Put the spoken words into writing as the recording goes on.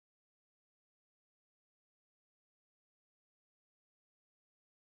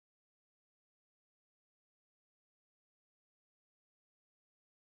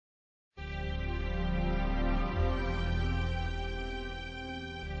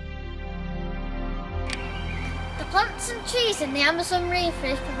Plants and trees in the Amazon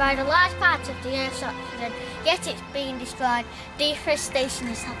rainforest provide a large part of the Earth's oxygen, yet it's being destroyed. Deforestation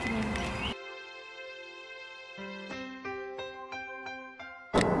is happening.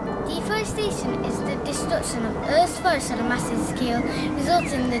 Deforestation is the destruction of Earth's forests on a massive scale,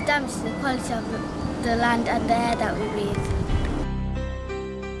 resulting in the damage to the quality of the land and the air that we breathe.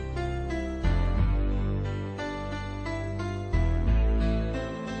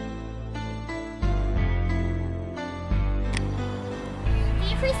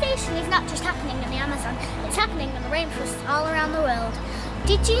 Deforestation is not just happening in the Amazon, it's happening in the rainforests all around the world.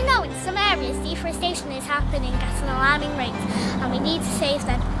 Did you know in some areas deforestation is happening at an alarming rate and we need to save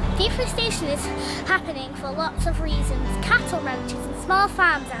them? Deforestation is happening for lots of reasons. Cattle ranches and small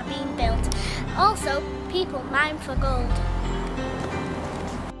farms are being built. Also, people mine for gold.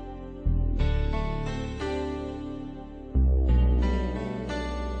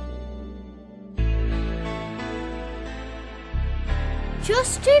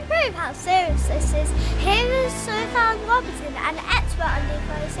 Just to prove how serious this is, here is Sir Colin Warburton, an expert on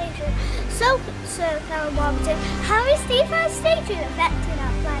deforestation. So, Sir Colin Warburton, how is deforestation affecting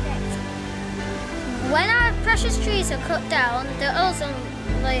our planet? When our precious trees are cut down, the ozone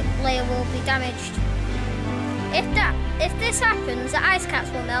layer will be damaged. If this happens, the ice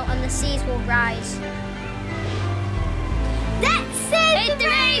caps will melt and the seas will rise. Let's save the